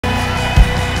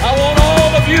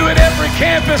you at every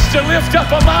campus to lift up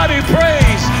a mighty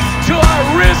praise to our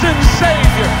risen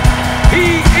Savior.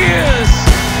 He is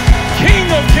King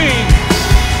of Kings,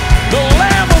 the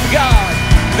Lamb of God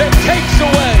that takes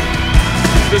away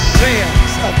the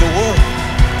sins of the world.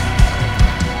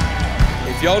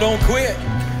 If y'all don't quit,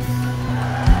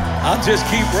 I'll just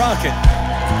keep rocking.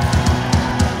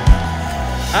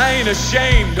 I ain't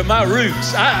ashamed of my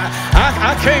roots.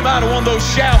 I came out of one of those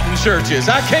shouting churches.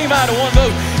 I came out of one of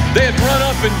those that run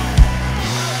up and...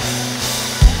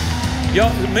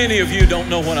 Y'all, many of you don't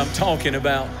know what I'm talking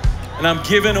about, and I'm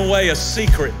giving away a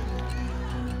secret.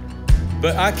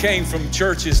 But I came from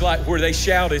churches like where they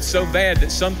shouted so bad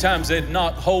that sometimes they'd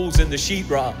knock holes in the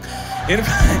sheetrock.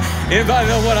 Anybody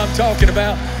know what I'm talking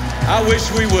about? I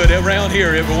wish we would around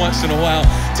here every once in a while.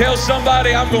 Tell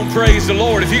somebody I'm going to praise the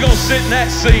Lord. If you're going to sit in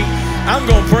that seat, I'm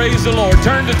going to praise the Lord.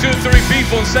 Turn to 2 or 3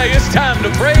 people and say, it's time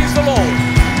to praise the Lord.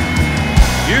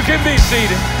 You can be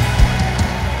seated.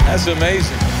 That's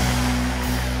amazing.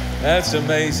 That's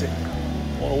amazing.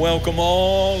 I want to welcome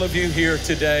all of you here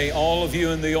today, all of you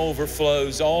in the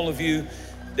overflows, all of you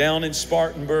down in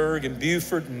Spartanburg and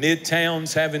Beaufort,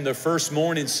 Midtown's having their first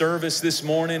morning service this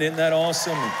morning. Isn't that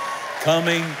awesome? And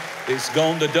coming, it's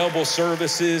gone to double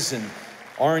services, and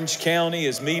Orange County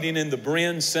is meeting in the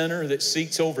Brin Center that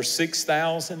seats over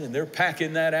 6,000, and they're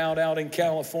packing that out in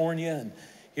California, and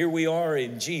here we are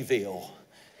in Gville.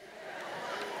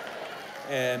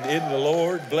 And isn't the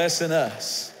Lord blessing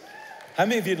us? How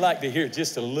many of you'd like to hear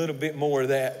just a little bit more of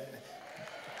that?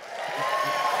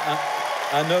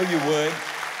 I know you would.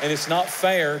 And it's not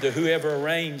fair to whoever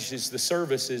arranges the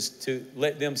services to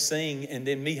let them sing and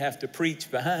then me have to preach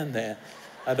behind that.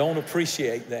 I don't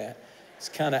appreciate that. It's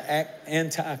kind of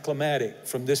anticlimactic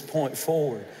from this point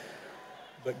forward.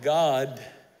 But God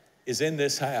is in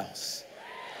this house,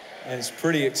 and it's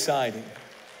pretty exciting,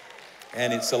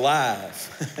 and it's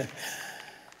alive.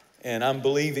 And I'm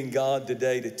believing God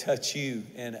today to touch you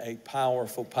in a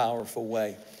powerful, powerful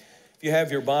way. If you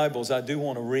have your Bibles, I do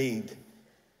want to read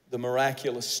the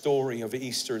miraculous story of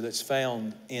Easter that's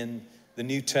found in the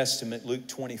New Testament, Luke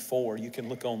 24. You can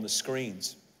look on the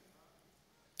screens.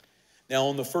 Now,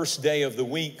 on the first day of the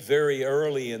week, very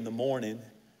early in the morning,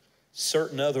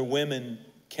 certain other women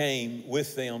came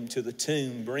with them to the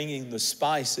tomb, bringing the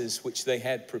spices which they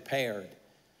had prepared.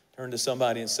 Turn to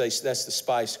somebody and say, that's the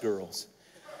Spice Girls.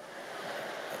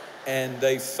 And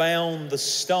they found the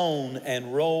stone and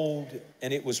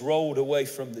it was rolled away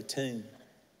from the tomb.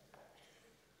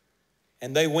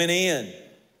 And they went in,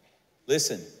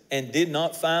 listen, and did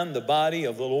not find the body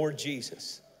of the Lord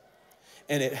Jesus.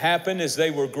 And it happened as they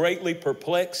were greatly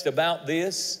perplexed about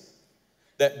this,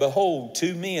 that behold,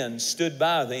 2 men stood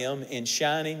by them in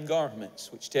shining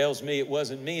garments, which tells me it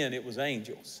wasn't men, it was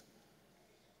angels.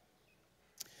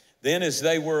 Then as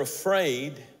they were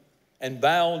afraid and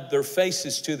bowed their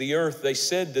faces to the earth, they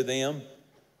said to them,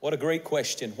 what a great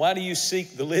question. Why do you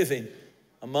seek the living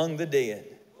among the dead?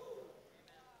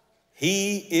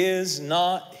 He is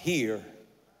not here,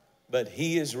 but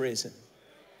he is risen.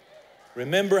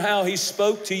 Remember how he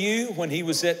spoke to you when he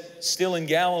was still in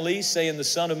Galilee, saying the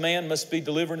Son of Man must be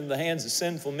delivered into the hands of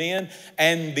sinful men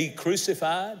and be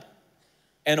crucified,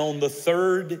 and on the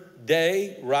 3rd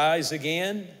day rise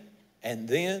again. And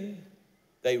then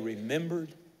they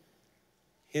remembered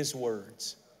his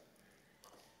words.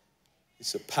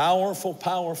 It's a powerful,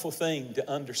 powerful thing to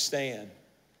understand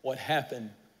what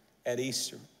happened at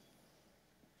Easter.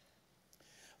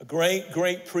 A great,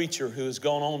 great preacher who has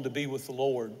gone on to be with the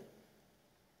Lord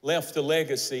left a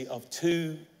legacy of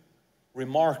 2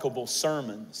 remarkable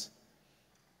sermons.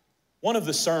 One of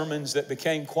the sermons that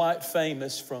became quite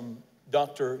famous from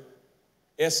Dr.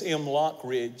 S.M.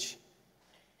 Lockridge.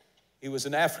 He was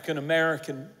an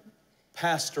African-American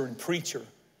pastor and preacher.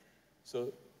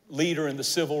 So leader in the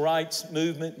civil rights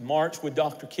movement, marched with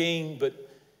Dr. King, but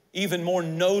even more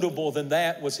notable than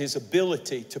that was his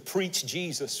ability to preach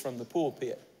Jesus from the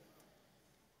pulpit.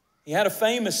 He had a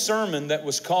famous sermon that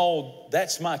was called,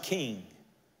 That's My King.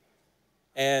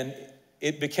 And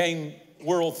it became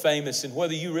world famous, and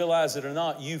whether you realize it or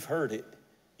not, you've heard it.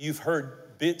 You've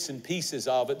heard bits and pieces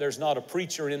of it. There's not a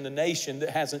preacher in the nation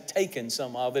that hasn't taken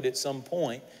some of it at some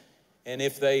point. And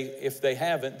if they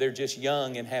haven't, they're just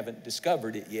young and haven't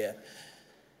discovered it yet.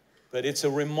 But it's a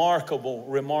remarkable,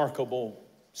 remarkable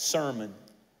sermon.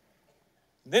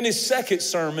 Then his second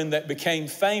sermon that became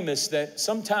famous, that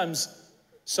sometimes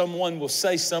someone will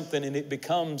say something and it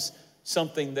becomes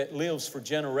something that lives for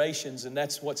generations, and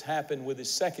that's what's happened with his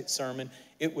second sermon.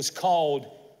 It was called,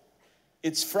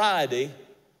 It's Friday,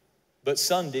 but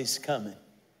Sunday's Coming.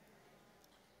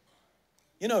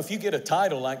 You know, if you get a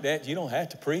title like that, you don't have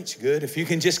to preach good if you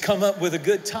can just come up with a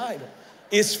good title.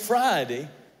 It's Friday,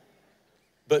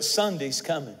 but Sunday's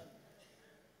coming.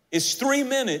 It's 3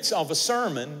 minutes of a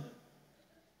sermon,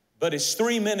 but it's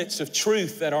 3 minutes of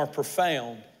truth that are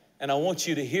profound. And I want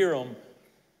you to hear them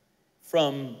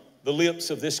from the lips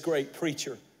of this great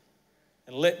preacher.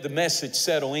 And let the message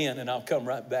settle in, and I'll come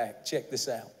right back. Check this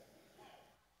out.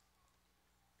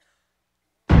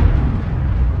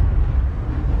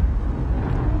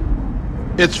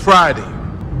 It's Friday.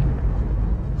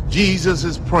 Jesus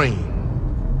is praying.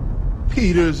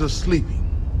 Peter's sleeping.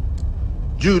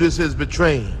 Judas is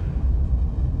betraying.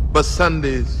 But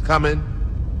Sunday's coming.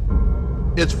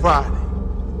 It's Friday.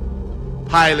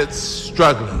 Pilate's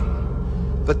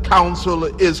struggling. The council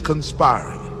is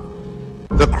conspiring.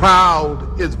 The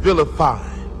crowd is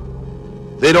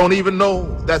vilifying. They don't even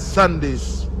know that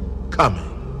Sunday's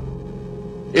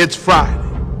coming. It's Friday.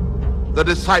 The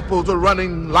disciples are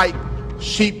running like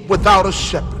sheep without a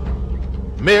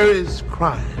shepherd. Mary's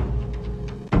crying.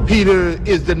 Peter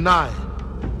is denying.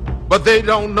 But they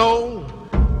don't know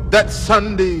that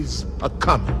Sundays are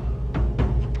coming.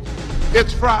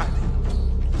 It's Friday.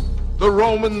 The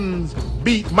Romans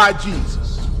beat my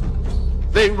Jesus.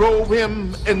 They robe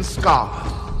him in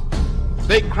scarlet.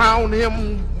 They crown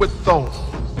him with thorns.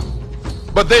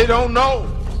 But they don't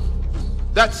know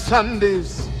that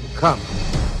Sunday's coming.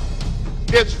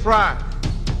 It's Friday.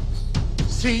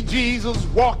 See Jesus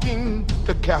walking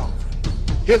to Calvary.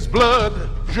 His blood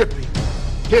dripping.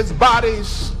 His body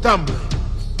stumbling.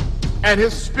 And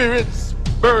his spirit's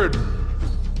burdened.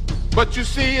 But you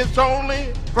see, it's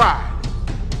only Friday.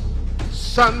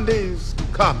 Sunday's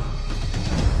coming.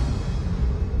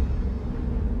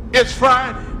 It's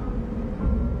Friday.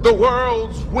 The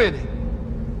world's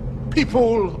winning.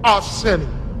 People are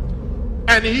sinning.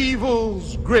 And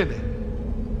evil's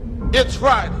grinning. It's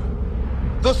Friday.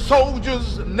 The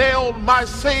soldiers nailed my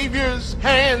Savior's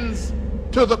hands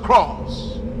to the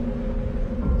cross.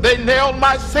 They nailed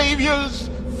my Savior's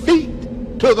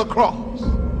feet to the cross.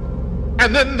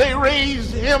 And then they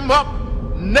raised him up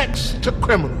next to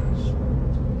criminals.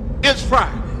 It's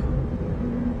Friday.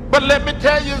 But let me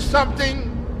tell you something.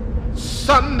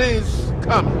 Sunday's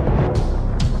coming.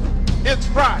 It's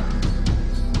Friday.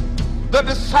 The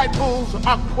disciples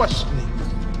are questioning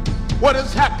what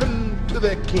has happened to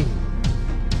their king.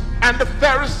 And the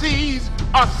Pharisees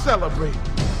are celebrating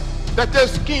that their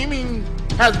scheming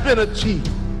has been achieved.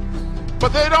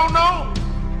 But they don't know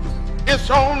it's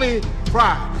only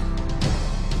Friday.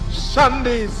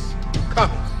 Sunday's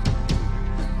coming.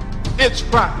 It's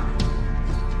Friday.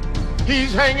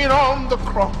 He's hanging on the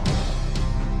cross,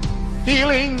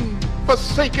 feeling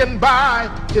forsaken by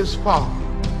his Father,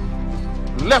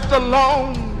 left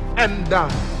alone and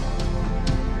dying.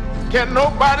 Can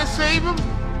nobody save him?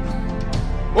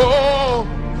 Oh,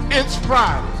 it's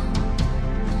Friday,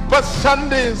 but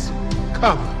Sunday's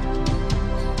coming.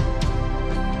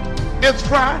 It's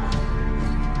Friday.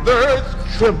 The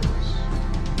earth trembles.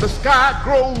 The sky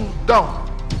grows dark.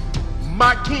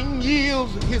 My King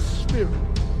yields his spirit.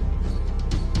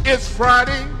 It's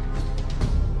Friday.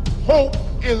 Hope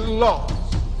is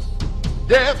lost.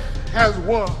 Death has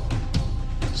won.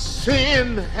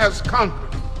 Sin has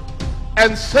conquered.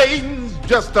 And Satan's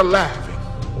just a laughing.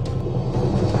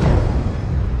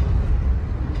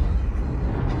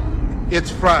 It's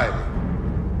Friday.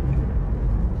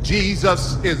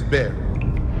 Jesus is buried.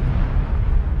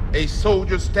 A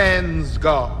soldier stands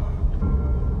guard,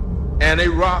 and a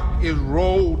rock is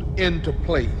rolled into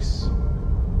place.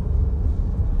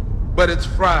 But it's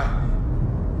Friday.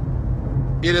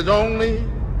 It is only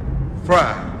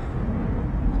Friday.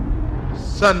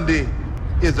 Sunday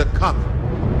is a coming.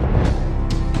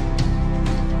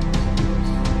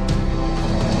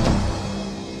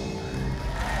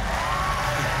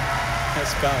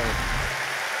 That's powerful.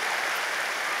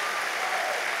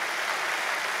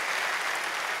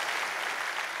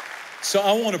 So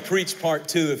I want to preach part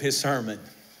 2 of his sermon.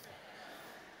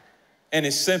 And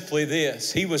it's simply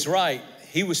this. He was right.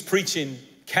 He was preaching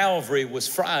Calvary was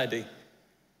Friday,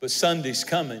 but Sunday's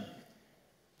coming.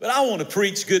 But I want to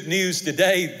preach good news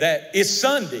today that it's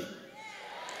Sunday.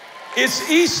 It's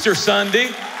Easter Sunday,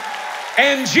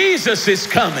 and Jesus is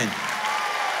coming.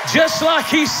 Just like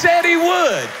he said he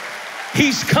would.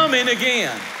 He's coming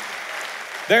again.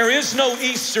 There is no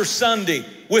Easter Sunday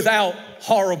without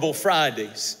horrible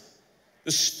Fridays.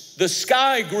 The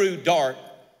sky grew dark.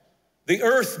 The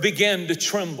earth began to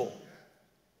tremble.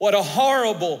 What a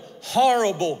horrible,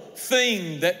 horrible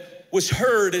thing that was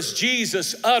heard as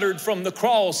Jesus uttered from the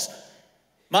cross,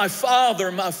 my Father,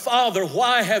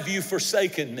 why have you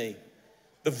forsaken me?"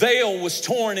 The veil was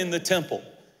torn in the temple.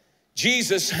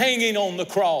 Jesus hanging on the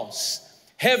cross.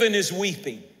 Heaven is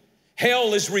weeping.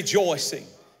 Hell is rejoicing.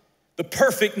 The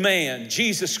perfect man,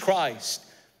 Jesus Christ,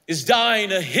 is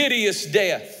dying a hideous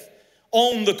death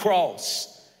on the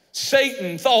cross.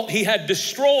 Satan thought he had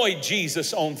destroyed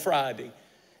Jesus on Friday.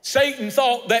 Satan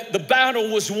thought that the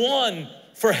battle was won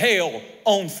for hell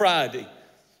on Friday.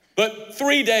 But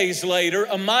 3 days later,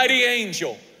 a mighty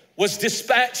angel was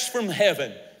dispatched from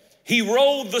heaven. He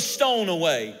rolled the stone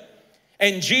away,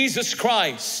 and Jesus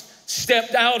Christ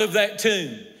stepped out of that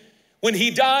tomb. When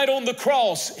he died on the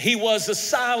cross, he was a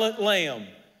silent lamb.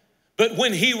 But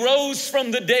when he rose from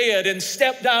the dead and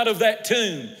stepped out of that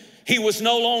tomb, he was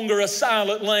no longer a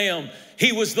silent lamb.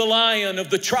 He was the Lion of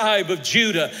the tribe of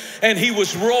Judah, and he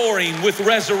was roaring with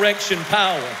resurrection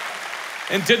power.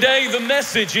 And today the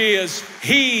message is,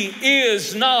 he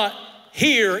is not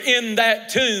here in that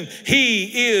tomb.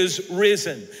 He is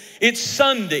risen. It's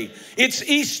Sunday. It's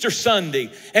Easter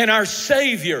Sunday, and our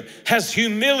Savior has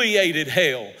humiliated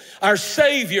hell. Our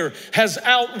Savior has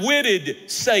outwitted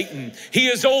Satan. He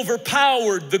has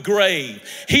overpowered the grave.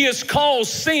 He has caused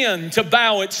sin to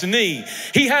bow its knee.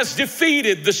 He has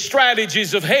defeated the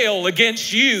strategies of hell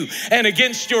against you and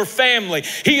against your family.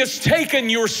 He has taken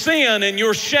your sin and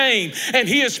your shame, and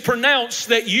he has pronounced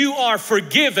that you are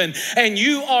forgiven and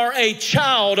you are a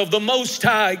child of the Most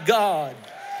High God.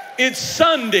 It's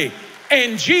Sunday,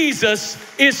 and Jesus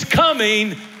is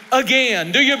coming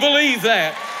again. Do you believe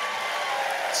that?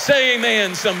 Say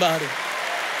amen, somebody.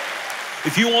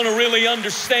 If you want to really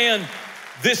understand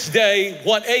this day,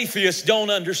 what atheists don't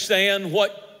understand,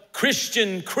 what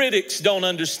Christian critics don't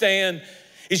understand,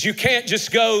 is you can't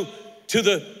just go to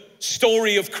the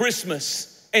story of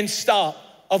Christmas and stop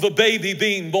of a baby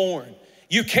being born.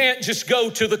 You can't just go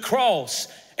to the cross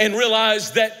and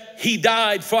realize that he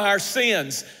died for our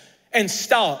sins and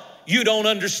stop. You don't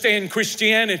understand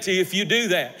Christianity if you do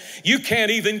that. You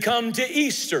can't even come to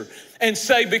Easter and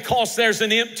say, because there's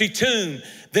an empty tomb,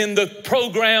 then the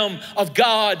program of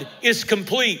God is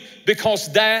complete,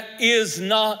 because that is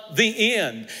not the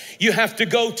end. You have to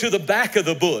go to the back of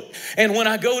the book. And when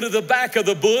I go to the back of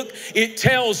the book, it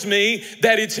tells me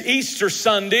that it's Easter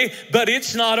Sunday, but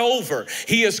it's not over.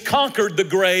 He has conquered the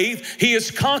grave. He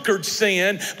has conquered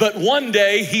sin, but one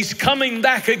day he's coming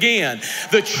back again.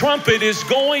 The trumpet is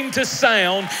going to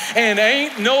sound, and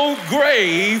ain't no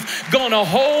grave gonna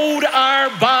hold our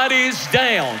bodies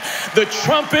down. The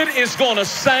trumpet is gonna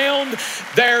sound.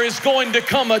 There is going to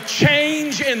come a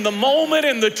change in the moment,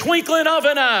 in the twinkling of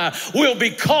an eye. We'll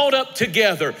be caught up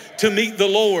together to meet the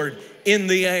Lord in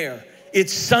the air.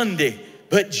 It's Sunday,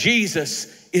 but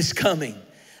Jesus is coming.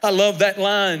 I love that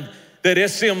line that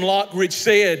S.M. Lockridge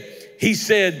said. He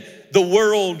said, the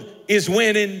world is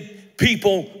winning,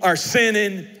 people are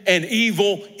sinning, and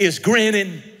evil is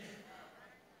grinning.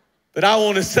 But I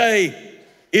want to say,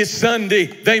 it's Sunday.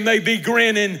 They may be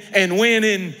grinning and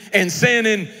winning and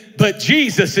sinning, but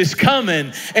Jesus is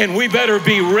coming, and we better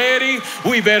be ready.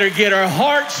 We better get our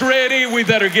hearts ready. We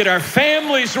better get our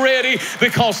families ready,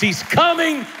 because he's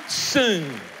coming soon.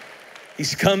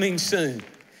 He's coming soon.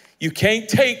 You can't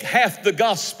take half the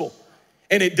gospel,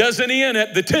 and it doesn't end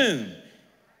at the tomb.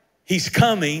 He's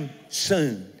coming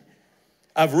soon.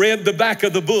 I've read the back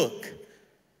of the book,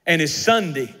 and it's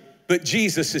Sunday, but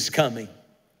Jesus is coming.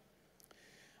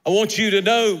 I want you to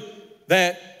know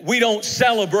that we don't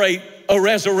celebrate a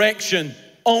resurrection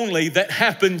only that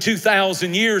happened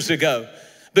 2,000 years ago,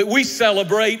 but we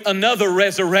celebrate another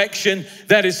resurrection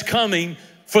that is coming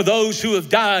for those who have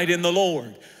died in the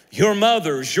Lord. Your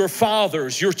mothers, your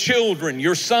fathers, your children,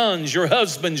 your sons, your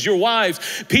husbands, your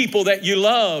wives, people that you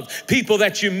love, people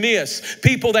that you miss,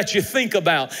 people that you think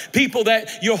about, people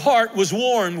that your heart was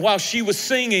warmed while she was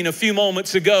singing a few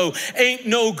moments ago. Ain't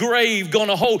no grave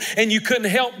gonna hold. And you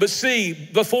couldn't help but see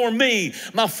before me,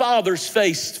 my father's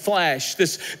face flashed,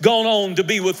 that's gone on to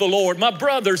be with the Lord. My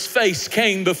brother's face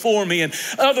came before me, and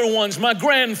other ones, my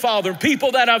grandfather,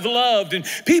 people that I've loved, and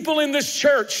people in this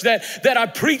church that I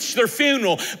preached their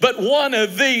funeral. But one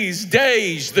of these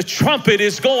days, the trumpet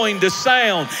is going to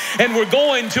sound, and we're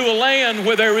going to a land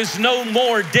where there is no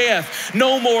more death,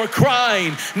 no more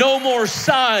crying, no more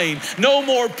sighing, no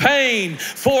more pain,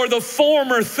 for the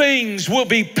former things will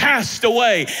be passed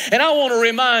away. And I want to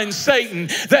remind Satan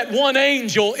that one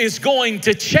angel is going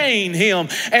to chain him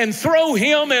and throw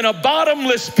him in a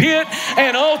bottomless pit,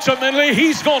 and ultimately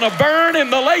he's going to burn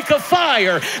in the lake of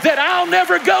fire that I'll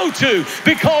never go to,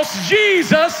 because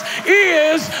Jesus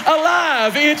is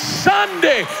alive. It's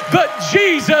Sunday, but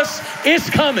Jesus is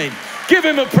coming. Give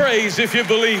him a praise if you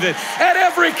believe it. At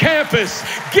every campus,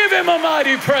 give him a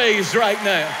mighty praise right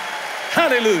now.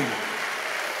 Hallelujah.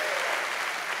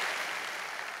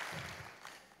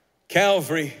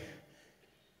 Calvary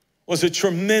was a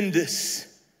tremendous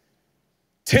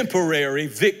temporary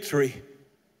victory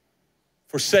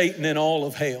for Satan and all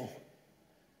of hell.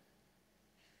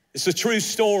 It's a true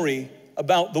story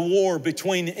about the war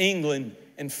between England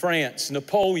and France.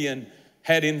 Napoleon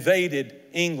had invaded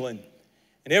England,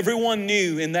 and everyone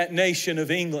knew in that nation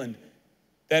of England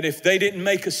that if they didn't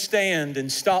make a stand and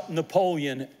stop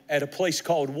Napoleon at a place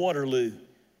called Waterloo,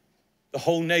 the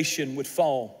whole nation would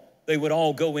fall. They would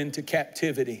all go into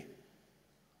captivity.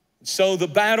 So the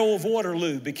Battle of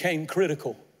Waterloo became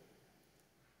critical.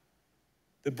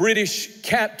 The British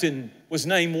captain was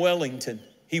named Wellington.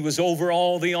 He was over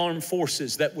all the armed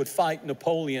forces that would fight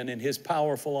Napoleon and his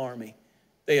powerful army.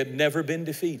 They had never been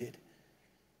defeated.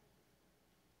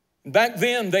 Back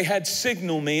then, they had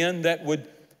signalmen that would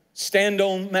stand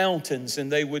on mountains,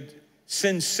 and they would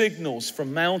send signals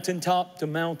from mountaintop to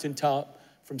mountaintop,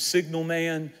 from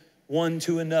signalman one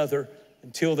to another,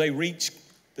 until they reached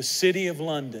the city of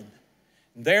London.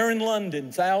 And there in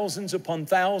London, thousands upon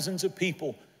thousands of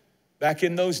people. Back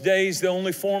in those days, the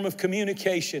only form of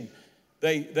communication,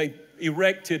 they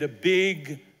erected a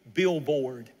big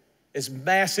billboard, as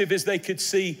massive as they could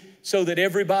see, so that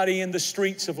everybody in the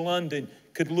streets of London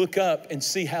could look up and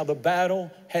see how the battle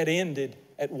had ended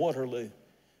at Waterloo.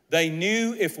 They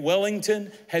knew if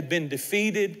Wellington had been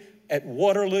defeated at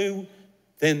Waterloo,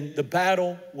 then the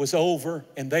battle was over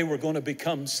and they were going to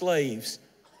become slaves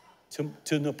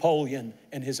to Napoleon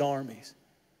and his armies.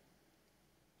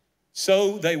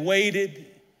 So they waited,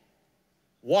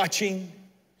 watching,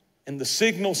 and the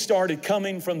signal started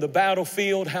coming from the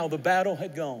battlefield, how the battle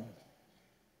had gone.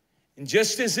 And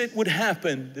just as it would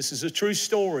happen, this is a true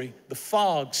story, the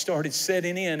fog started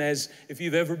setting in, as if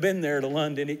you've ever been there to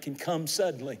London, it can come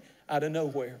suddenly out of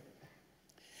nowhere.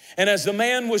 And as the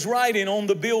man was writing on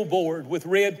the billboard with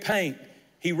red paint,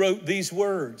 he wrote these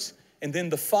words, and then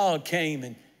the fog came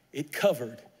and it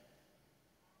covered.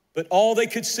 But all they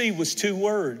could see was two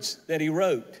words that he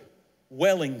wrote: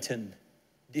 Wellington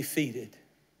defeated.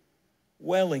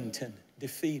 Wellington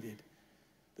defeated.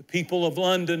 The people of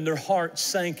London, their hearts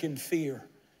sank in fear.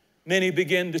 Many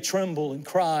began to tremble and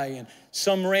cry, and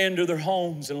some ran to their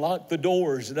homes and locked the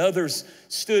doors, and others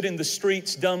stood in the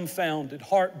streets dumbfounded,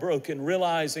 heartbroken,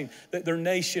 realizing that their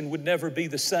nation would never be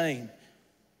the same.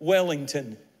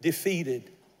 Wellington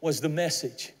defeated was the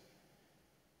message.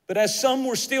 But as some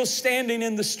were still standing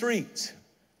in the streets,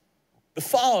 the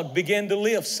fog began to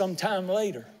lift sometime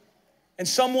later. And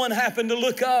someone happened to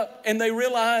look up and they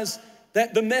realized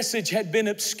that the message had been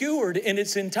obscured in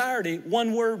its entirety.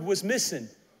 One word was missing.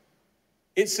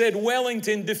 It said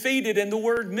Wellington defeated, and the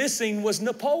word missing was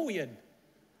Napoleon.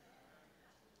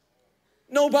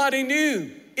 Nobody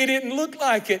knew. It didn't look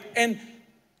like it. And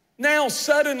now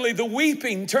suddenly the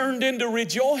weeping turned into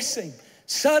rejoicing.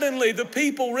 Suddenly the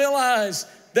people realized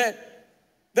that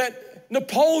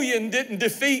Napoleon didn't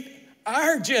defeat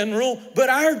our general, but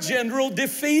our general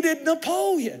defeated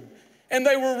Napoleon. And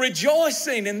they were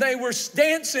rejoicing and they were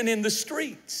dancing in the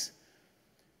streets.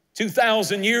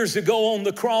 2,000 years ago on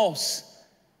the cross,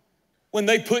 when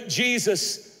they put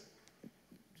Jesus,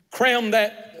 crammed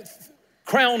that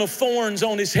crown of thorns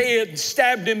on his head,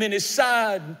 stabbed him in his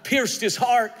side, and pierced his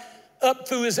heart up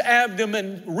through his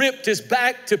abdomen, ripped his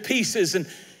back to pieces, and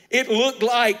it looked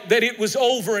like that it was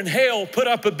over, and hell put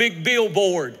up a big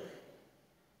billboard.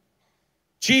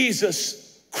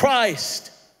 Jesus Christ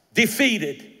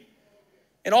defeated.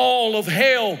 And all of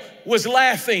hell was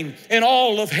laughing and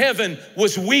all of heaven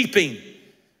was weeping.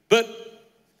 But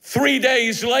 3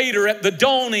 days later, at the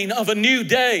dawning of a new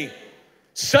day,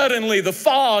 suddenly the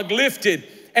fog lifted,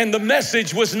 and the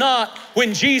message was not,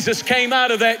 when Jesus came out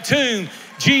of that tomb,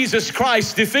 Jesus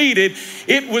Christ defeated.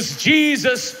 It was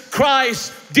Jesus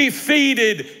Christ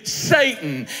defeated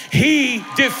Satan. He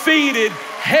defeated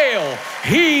hell.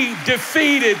 He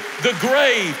defeated the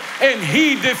grave, and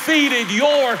he defeated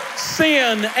your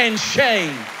sin and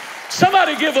shame.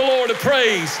 Somebody give the Lord a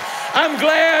praise. I'm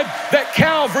glad that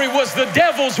Calvary was the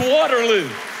devil's Waterloo.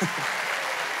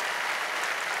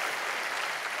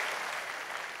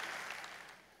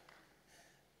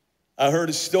 I heard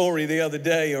a story the other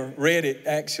day, or read it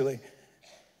actually,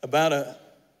 about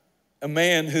a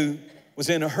man who was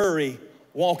in a hurry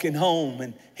walking home,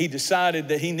 and he decided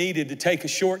that he needed to take a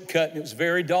shortcut, and it was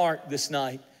very dark this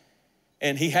night,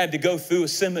 and he had to go through a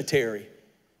cemetery,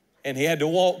 and he had to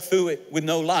walk through it with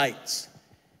no lights.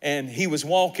 And he was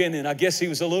walking, and I guess he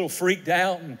was a little freaked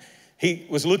out, and he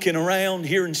was looking around,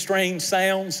 hearing strange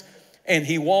sounds, and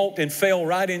he walked and fell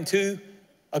right into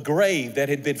a grave that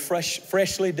had been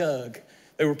freshly dug.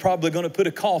 They were probably going to put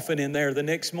a coffin in there the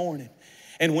next morning.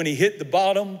 And when he hit the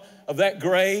bottom of that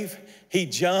grave, he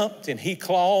jumped and he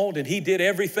clawed and he did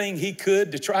everything he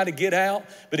could to try to get out,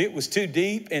 but it was too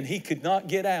deep and he could not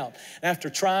get out. After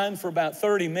trying for about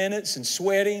 30 minutes and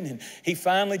sweating, and he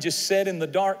finally just sat in the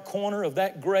dark corner of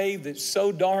that grave that's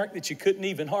so dark that you couldn't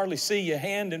even hardly see your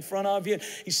hand in front of you.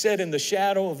 He sat in the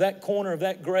shadow of that corner of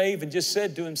that grave and just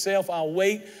said to himself, I'll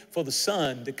wait for the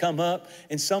sun to come up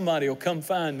and somebody will come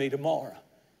find me tomorrow.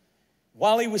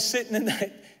 While he was sitting in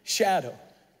that shadow,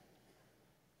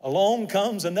 along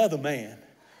comes another man,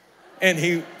 and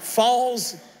he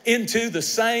falls into the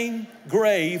same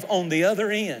grave on the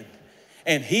other end.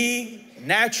 And he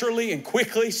naturally and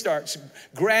quickly starts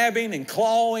grabbing and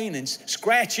clawing and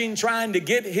scratching, trying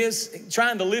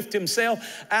to lift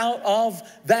himself out of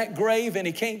that grave, and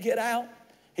he can't get out.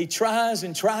 He tries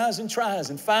and tries and tries.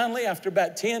 And finally, after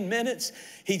about 10 minutes,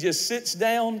 he just sits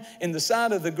down in the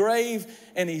side of the grave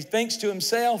and he thinks to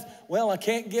himself, well, I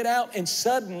can't get out. And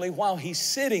suddenly, while he's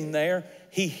sitting there,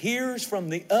 he hears from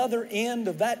the other end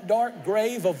of that dark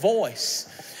grave a voice.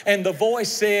 And the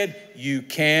voice said, you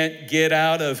can't get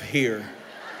out of here.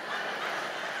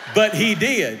 But he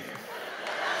did.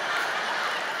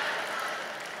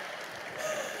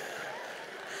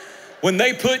 When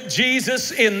they put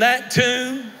Jesus in that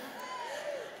tomb,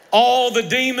 all the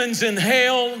demons in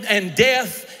hell and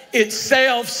death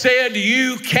itself said,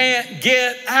 you can't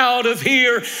get out of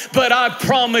here. But I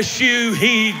promise you,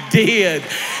 he did.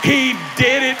 He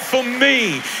did it for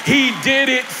me. He did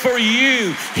it for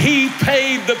you. He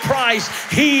paid the price.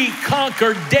 He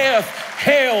conquered death,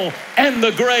 hell, and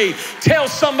the grave. Tell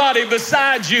somebody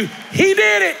beside you, he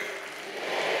did it.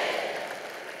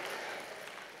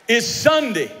 It's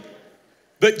Sunday,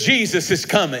 but Jesus is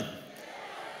coming.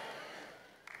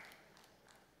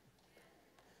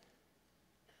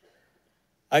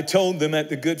 I told them at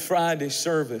the Good Friday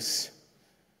service,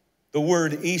 the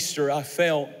word Easter I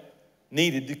felt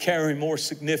needed to carry more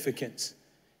significance.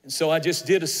 And so I just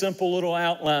did a simple little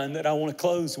outline that I want to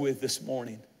close with this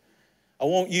morning. I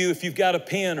want you, if you've got a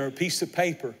pen or a piece of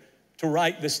paper, to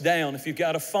write this down. If you've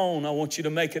got a phone, I want you to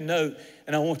make a note,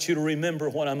 and I want you to remember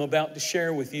what I'm about to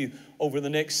share with you over the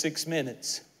next 6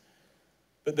 minutes.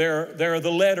 But there are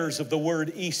the letters of the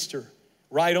word Easter.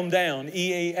 Write them down,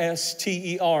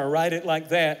 E-A-S-T-E-R, write it like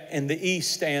that, and the E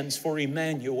stands for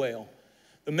Emmanuel.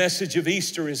 The message of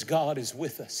Easter is God is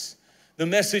with us. The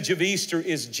message of Easter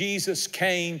is Jesus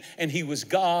came and he was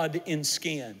God in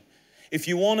skin. If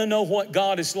you want to know what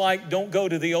God is like, don't go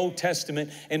to the Old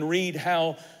Testament and read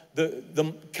how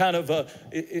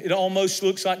it almost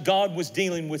looks like God was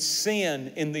dealing with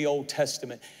sin in the Old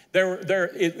Testament.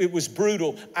 It was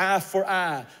brutal, eye for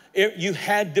eye. You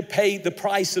had to pay, the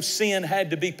price of sin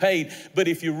had to be paid. But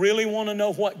if you really want to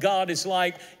know what God is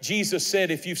like, Jesus said,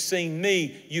 if you've seen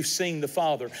me, you've seen the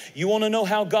Father. You want to know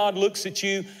how God looks at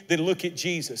you? Then look at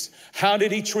Jesus. How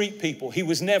did he treat people? He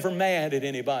was never mad at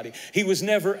anybody. He was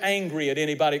never angry at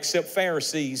anybody except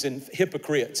Pharisees and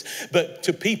hypocrites. But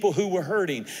to people who were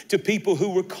hurting, to people who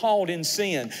were caught in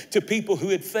sin, to people who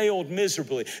had failed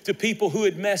miserably, to people who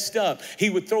had messed up, he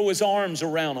would throw his arms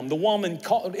around them. The woman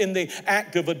caught in the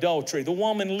act of adultery, the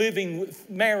woman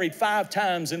married 5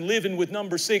 times and living with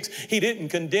number 6, he didn't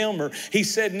condemn her. He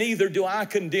said, neither do I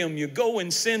condemn you. Go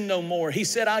and sin no more. He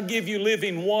said, I give you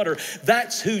living water.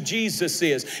 That's who Jesus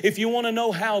is. If you want to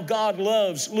know how God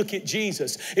loves, look at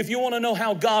Jesus. If you want to know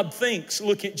how God thinks,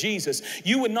 look at Jesus.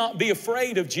 You would not be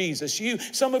afraid of Jesus.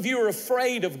 Some of you are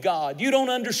afraid of God. You don't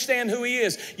understand who he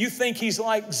is. You think he's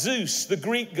like Zeus, the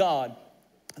Greek god.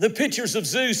 The pictures of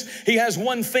Zeus, he has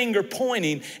one finger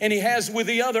pointing and he has with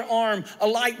the other arm a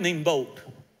lightning bolt.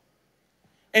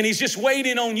 And he's just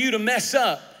waiting on you to mess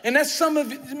up. And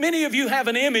many of you have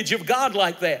an image of God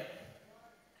like that.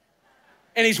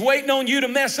 And he's waiting on you to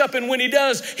mess up, and when he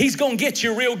does, he's going to get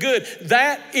you real good.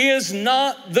 That is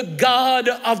not the God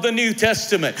of the New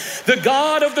Testament. The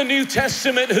God of the New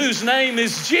Testament, whose name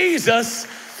is Jesus,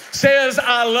 says,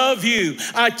 I love you.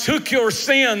 I took your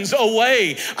sins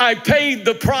away. I paid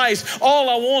the price. All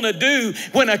I want to do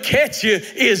when I catch you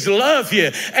is love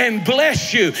you and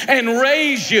bless you and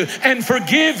raise you and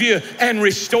forgive you and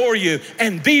restore you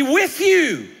and be with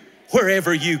you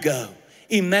wherever you go.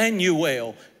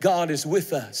 Emmanuel, God is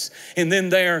with us. And then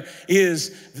there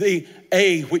is the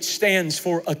A, which stands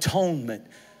for atonement.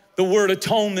 The word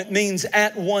atonement means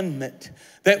at one-ment,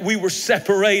 that we were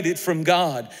separated from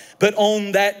God. But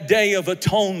on that day of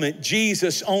atonement,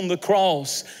 Jesus on the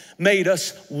cross made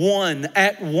us one,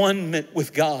 at one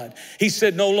with God. He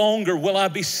said, no longer will I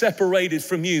be separated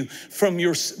from you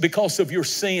because of your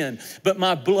sin, but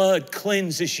my blood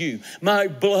cleanses you. My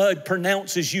blood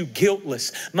pronounces you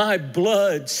guiltless. My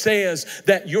blood says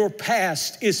that your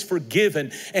past is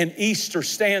forgiven. And Easter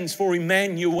stands for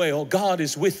Emmanuel, God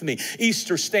is with me.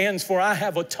 Easter stands for I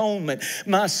have atonement.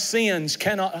 My sins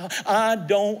I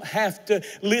don't have to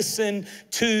listen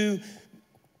to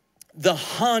the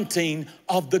haunting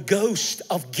of the ghost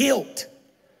of guilt.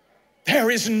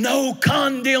 There is no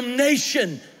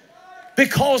condemnation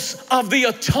because of the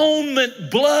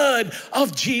atonement blood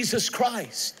of Jesus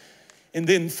Christ. And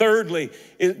then thirdly,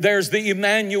 there's the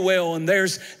Emmanuel, and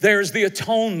there's the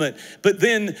atonement. But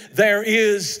then there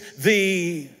is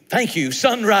the, thank you,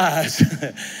 sunrise.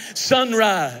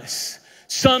 Sunrise.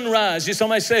 Sunrise.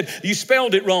 Somebody said, you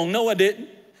spelled it wrong. No, I didn't.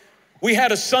 We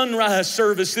had a sunrise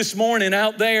service this morning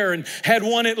out there and had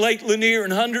one at Lake Lanier,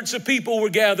 and hundreds of people were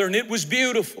gathering. It was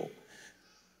beautiful.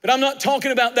 But I'm not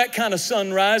talking about that kind of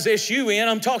sunrise, S-U-N.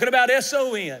 I'm talking about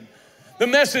S-O-N. The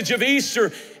message of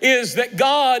Easter is that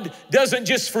God doesn't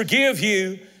just forgive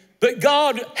you, but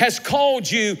God has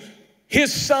called you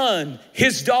His son,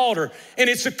 His daughter. And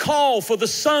it's a call for the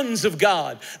sons of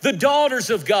God, the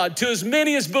daughters of God. To as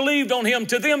many as believed on Him,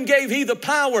 to them gave He the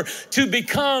power to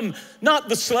become not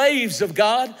the slaves of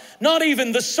God, not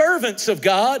even the servants of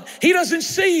God. He doesn't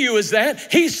see you as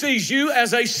that. He sees you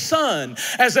as a son,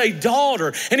 as a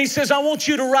daughter. And He says, I want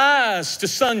you to rise to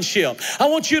sonship. I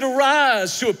want you to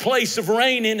rise to a place of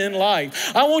reigning in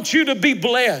life. I want you to be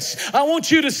blessed. I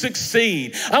want you to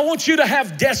succeed. I want you to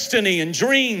have destiny and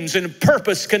dreams and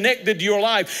purpose connected to your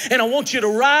life. And I want you to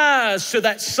rise to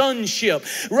that sonship.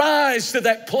 Rise to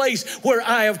that place where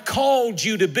I have called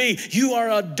you to be. You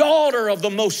are a daughter of the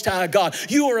Most High God.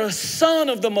 You are a son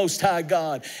of the Most High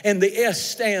God. And the S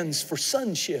stands for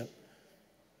sonship.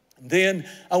 Then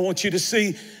I want you to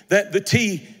see that the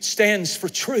T stands for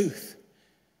truth.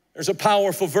 There's a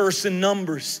powerful verse in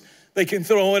Numbers. They can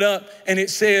throw it up, and it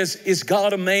says, is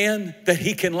God a man that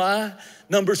He can lie?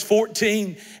 Numbers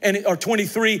 14 or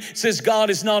 23 says, God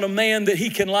is not a man that He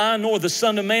can lie, nor the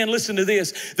son of man, listen to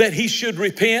this, that He should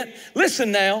repent.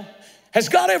 Listen now, has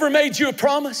God ever made you a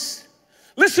promise?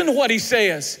 Listen to what He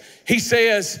says. He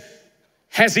says,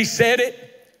 has He said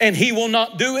it and He will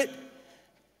not do it?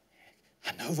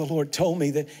 I know the Lord told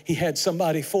me that He had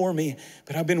somebody for me,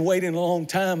 but I've been waiting a long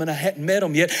time and I hadn't met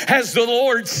them yet. Has the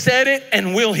Lord said it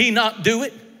and will He not do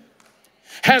it?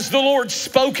 Has the Lord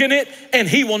spoken it and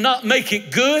He will not make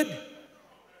it good?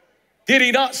 Did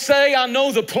He not say, I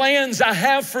know the plans I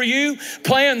have for you,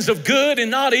 plans of good and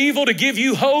not evil, to give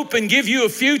you hope and give you a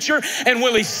future? And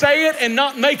will He say it and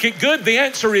not make it good? The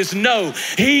answer is no.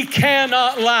 He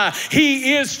cannot lie.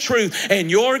 He is truth,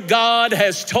 and your God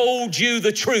has told you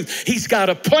the truth. He's got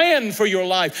a plan for your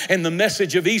life, and the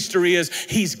message of Easter is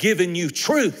He's given you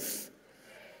truth.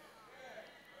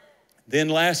 Then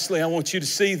lastly, I want you to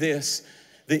see this.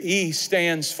 The E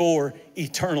stands for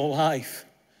eternal life.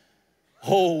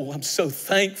 Oh, I'm so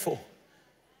thankful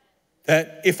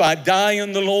that if I die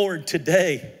in the Lord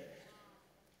today,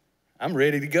 I'm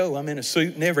ready to go. I'm in a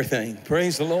suit and everything.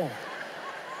 Praise the Lord.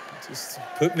 Just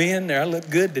put me in there. I look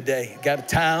good today. Got a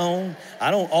tie on. I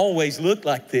don't always look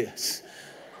like this.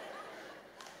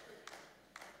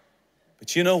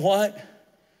 But you know what?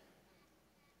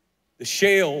 The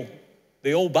shell,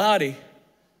 the old body,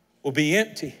 will be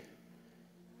empty.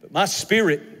 But my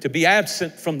spirit, to be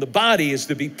absent from the body, is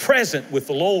to be present with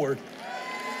the Lord.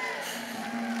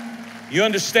 You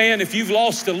understand, if you've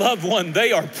lost a loved one,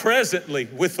 they are presently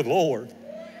with the Lord.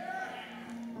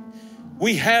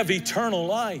 We have eternal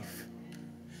life.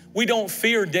 We don't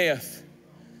fear death.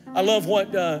 I love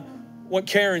what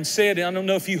Karen said, and I don't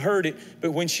know if you heard it,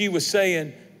 but when she was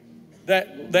saying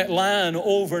that line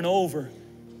over and over,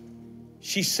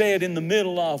 she said in the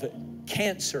middle of it,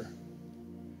 cancer.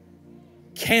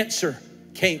 Cancer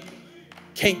can't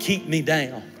keep me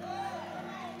down.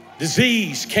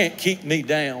 Disease can't keep me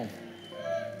down.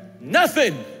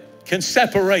 Nothing can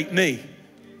separate me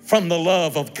from the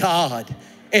love of God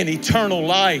and eternal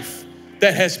life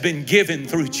that has been given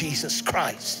through Jesus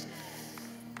Christ.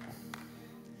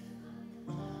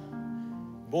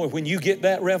 Boy, when you get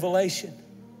that revelation,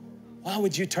 why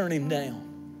would you turn Him down?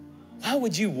 Why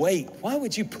would you wait? Why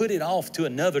would you put it off to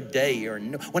another day or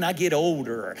when I get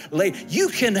older or later? You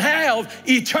can have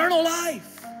eternal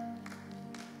life.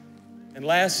 And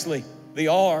lastly, the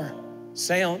R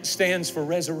stands for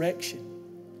resurrection.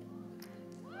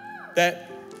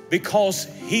 That because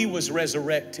He was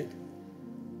resurrected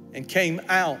and came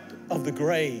out of the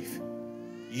grave,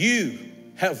 you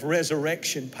have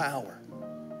resurrection power.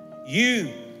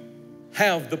 You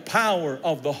have the power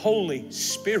of the Holy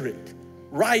Spirit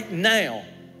right now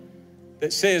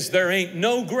that says there ain't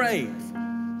no grave,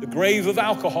 the grave of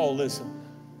alcoholism,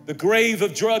 the grave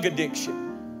of drug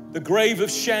addiction, the grave of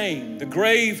shame, the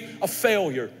grave of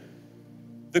failure,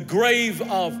 the grave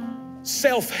of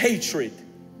self-hatred,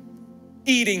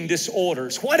 eating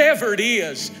disorders, whatever it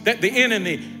is that the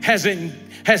enemy has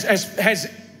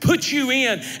put you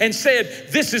in and said,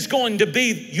 this is going to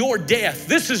be your death.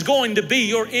 This is going to be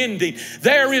your ending.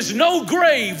 There is no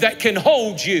grave that can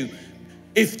hold you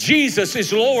if Jesus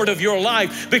is Lord of your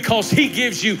life, because He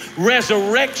gives you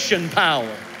resurrection power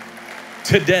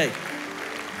today.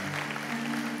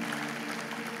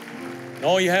 And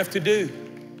all you have to do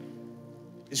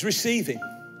is receive Him.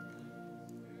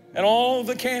 At all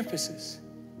the campuses,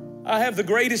 I have the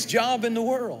greatest job in the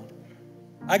world.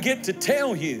 I get to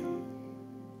tell you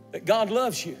that God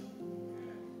loves you,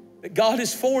 that God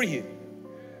is for you,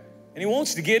 and He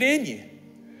wants to get in you.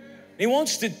 He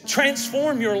wants to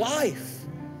transform your life.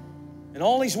 And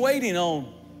all He's waiting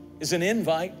on is an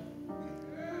invite.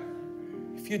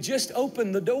 If you just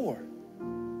open the door,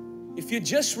 if you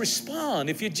just respond,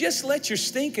 if you just let your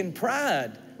stinking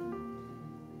pride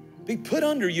be put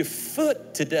under your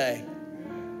foot today,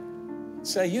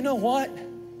 say, you know what?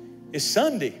 It's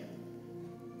Sunday.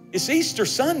 It's Easter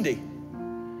Sunday.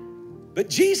 But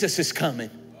Jesus is coming.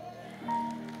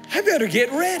 I better get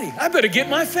ready. I better get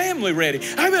my family ready.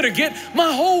 I better get,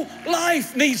 my whole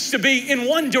life needs to be in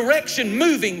one direction,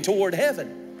 moving toward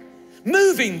heaven,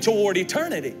 moving toward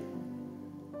eternity.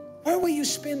 Where will you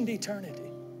spend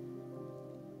eternity?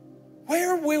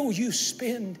 Where will you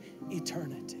spend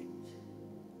eternity?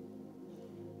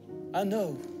 I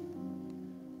know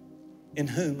in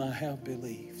whom I have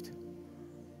believed.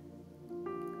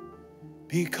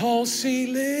 Because He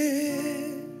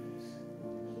lives.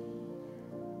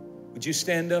 Would you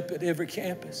stand up at every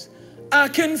campus? I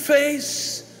can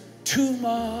face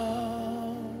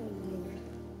tomorrow.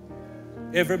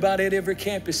 Everybody at every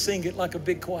campus, sing it like a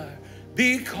big choir.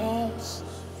 Because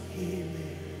He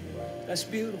lives. That's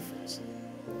beautiful.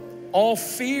 All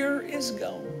fear is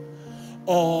gone.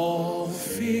 All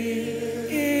fear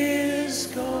is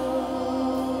gone.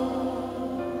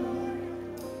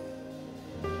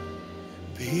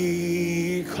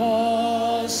 Because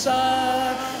I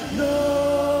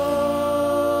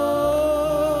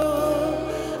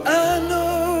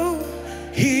know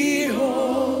He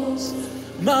holds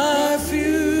my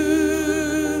future.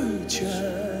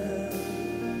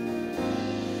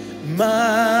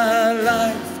 My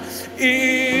life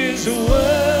is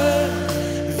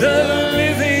worth the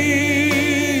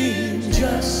living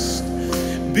just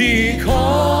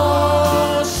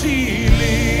because He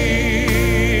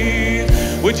lives.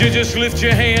 Would you just lift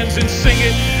your hands and sing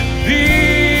it?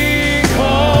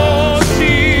 Because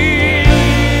He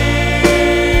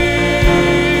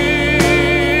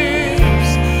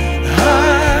lives,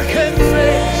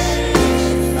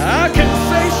 I can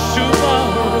face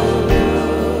tomorrow.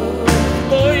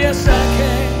 Oh yes, I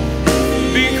can.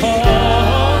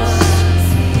 Because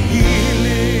He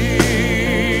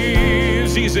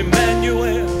lives. He's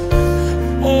Emmanuel.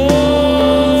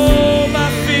 Oh, my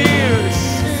fears,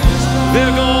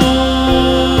 they're gone.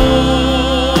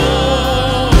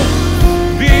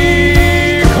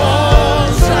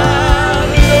 Because I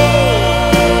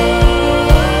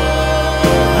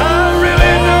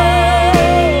really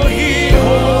know He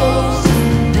holds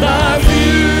my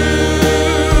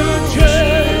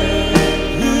future.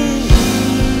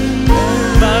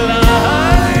 My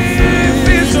life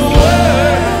is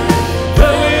worth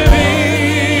the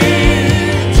living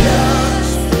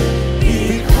just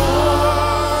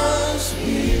because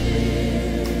He lives.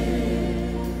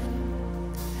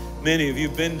 Many of you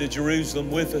have been to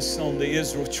Jerusalem with us on the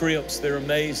Israel trips. They're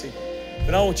amazing.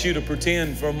 But I want you to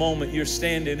pretend for a moment you're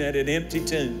standing at an empty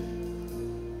tomb.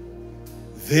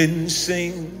 Then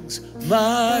sings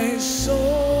my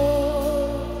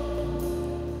soul,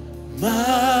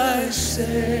 my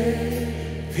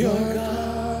Savior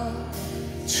God,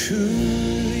 to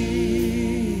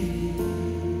Thee.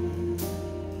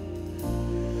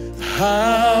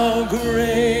 How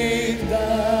great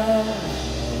Thou art.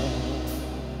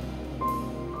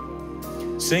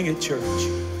 Sing it, church.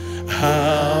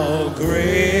 How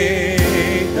great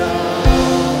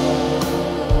Thou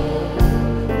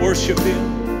art. Worship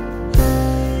Him.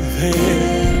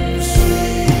 Then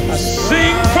I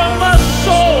sing from my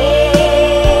soul,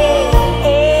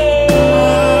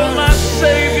 oh, my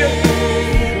Savior,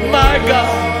 my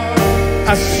God,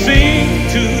 I sing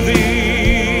to Thee.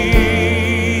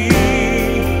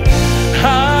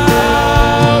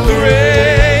 How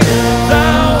great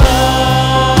Thou art.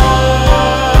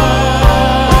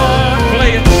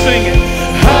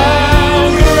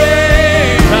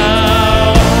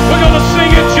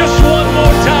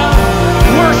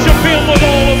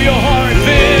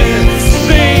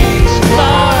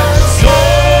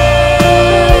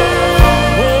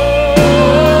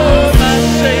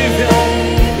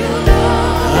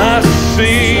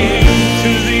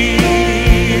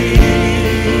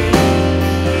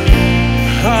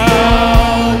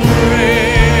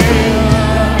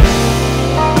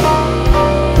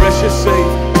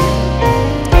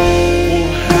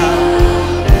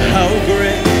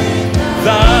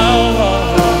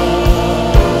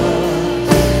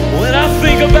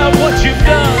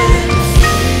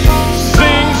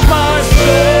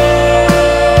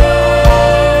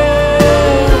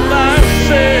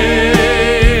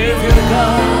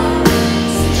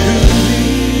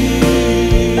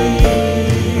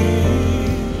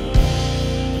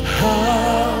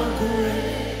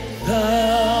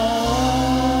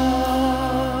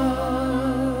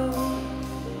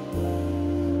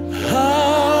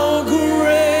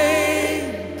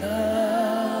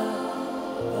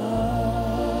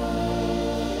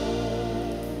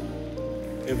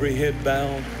 Every head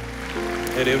bowed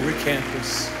at every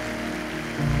campus.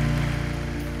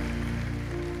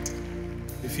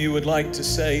 If you would like to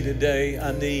say today,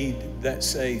 I need that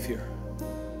Savior.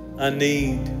 I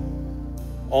need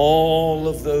all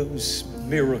of those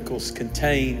miracles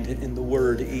contained in the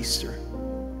word Easter.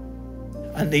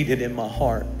 I need it in my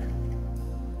heart.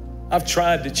 I've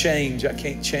tried to change. I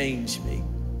can't change me.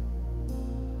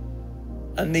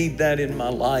 I need that in my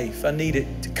life. I need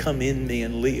it to come in me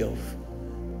and live.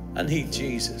 I need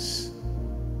Jesus.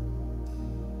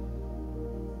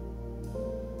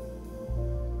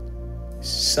 It's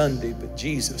Sunday, but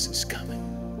Jesus is coming.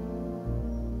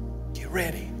 Get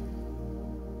ready.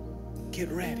 Get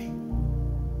ready.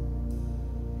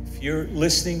 If you're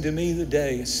listening to me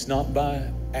today, it's not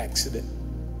by accident.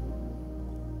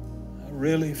 I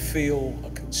really feel a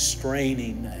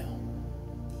constraining now.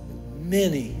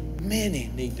 Many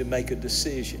need to make a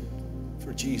decision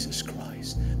for Jesus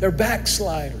Christ. They're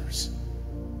backsliders.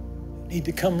 They need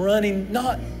to come running,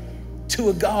 not to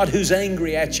a God who's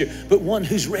angry at you, but one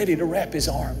who's ready to wrap his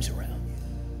arms around you.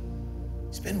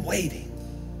 He's been waiting.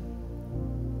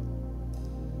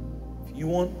 If you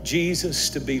want Jesus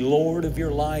to be Lord of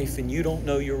your life and you don't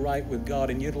know you're right with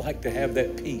God and you'd like to have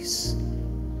that peace,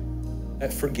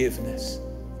 that forgiveness,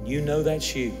 you know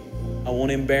that's you. I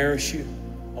won't embarrass you.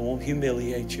 I won't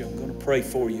humiliate you. I'm going to pray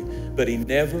for you. But he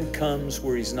never comes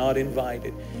where he's not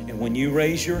invited. And when you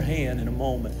raise your hand in a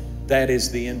moment, that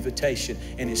is the invitation.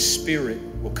 And his Spirit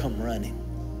will come running.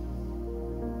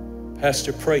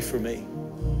 Pastor, pray for me.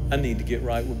 I need to get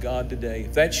right with God today.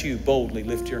 If that's you, boldly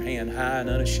lift your hand high and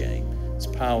unashamed. It's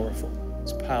powerful.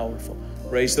 It's powerful.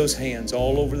 Raise those hands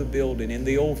all over the building, in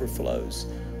the overflows.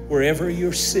 Wherever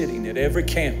you're sitting, at every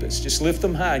campus, just lift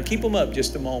them high and keep them up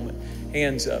just a moment.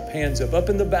 Hands up, hands up. Up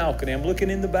in the balcony. I'm looking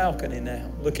in the balcony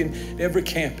now. Looking at every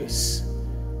campus.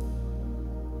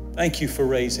 Thank you for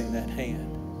raising that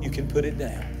hand. You can put it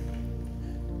down.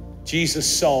 Jesus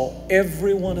saw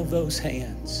every one of those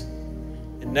hands.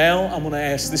 And now I'm going to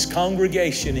ask this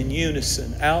congregation in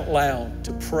unison, out loud,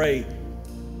 to pray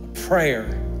a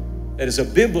prayer that is a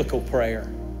biblical prayer.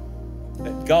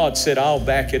 That God said, I'll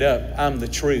back it up. I'm the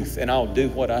truth, and I'll do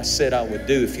what I said I would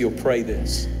do if you'll pray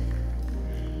this.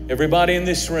 Everybody in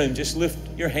this room, just lift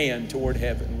your hand toward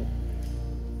heaven.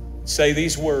 Say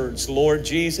these words, Lord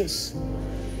Jesus,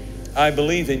 I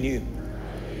believe in you.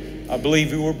 I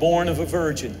believe you were born of a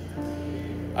virgin.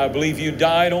 I believe you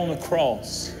died on a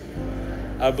cross.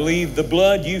 I believe the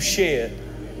blood you shed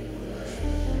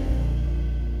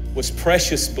was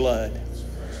precious blood,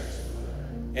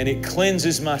 and it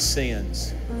cleanses my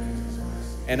sins.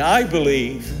 And I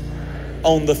believe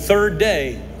on the third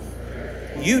day,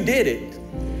 you did it.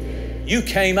 You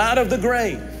came out of the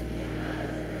grave.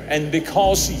 And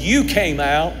because you came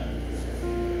out,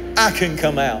 I can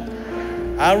come out.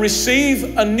 I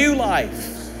receive a new life.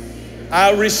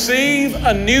 I receive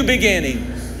a new beginning.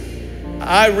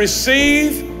 I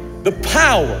receive the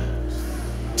power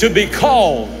to be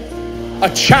called a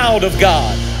child of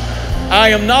God. I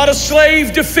am not a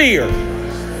slave to fear.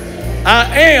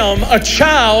 I am a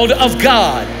child of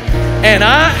God, and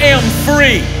I am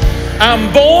free.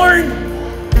 I'm born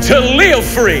to live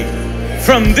free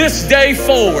from this day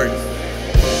forward.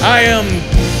 I am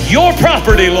your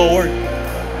property, Lord,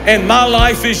 and my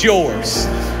life is yours.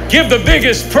 Give the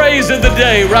biggest praise of the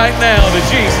day right now to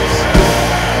Jesus.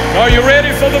 Are you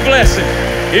ready for the blessing?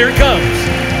 Here it comes.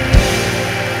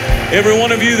 Every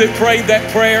one of you that prayed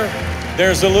that prayer,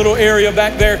 there's a little area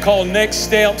back there called Next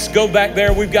Steps. Go back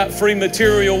there. We've got free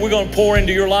material we're going to pour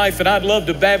into your life, and I'd love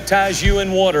to baptize you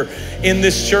in water in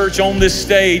this church, on this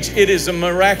stage. It is a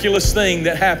miraculous thing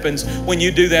that happens when you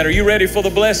do that. Are you ready for the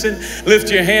blessing? Lift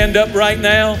your hand up right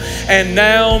now. And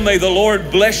now may the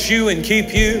Lord bless you and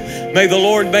keep you. May the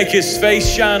Lord make his face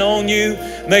shine on you.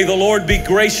 May the Lord be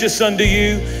gracious unto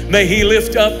you. May he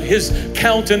lift up his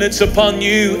countenance upon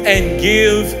you and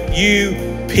give you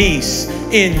peace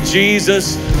in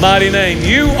Jesus' mighty name.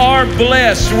 You are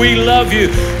blessed. We love you.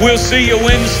 We'll see you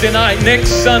Wednesday night, next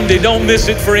Sunday. Don't miss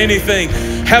it for anything.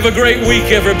 Have a great week,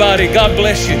 everybody. God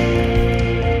bless you.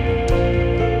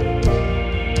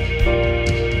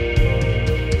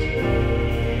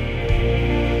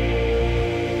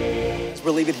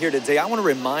 We're leaving here today. I want to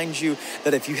remind you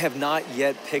that if you have not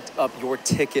yet picked up your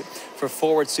ticket for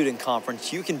Forward Student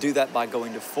Conference, you can do that by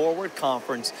going to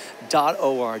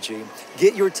forwardconference.org.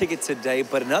 Get your ticket today,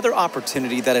 but another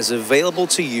opportunity that is available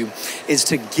to you is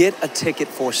to get a ticket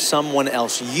for someone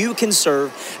else. You can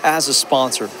serve as a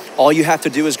sponsor. All you have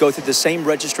to do is go through the same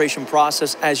registration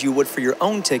process as you would for your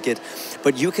own ticket,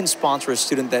 but you can sponsor a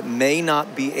student that may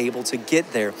not be able to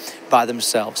get there. by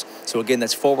themselves. So again,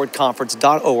 that's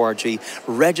forwardconference.org.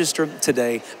 Register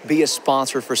today. Be a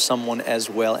sponsor for someone as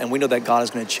well. And we know that God is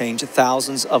going to change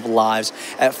thousands of lives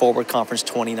at Forward Conference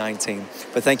 2019.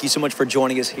 But thank you so much for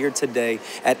joining us here today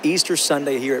at Easter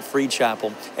Sunday here at Free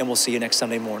Chapel. And we'll see you next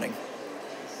Sunday morning.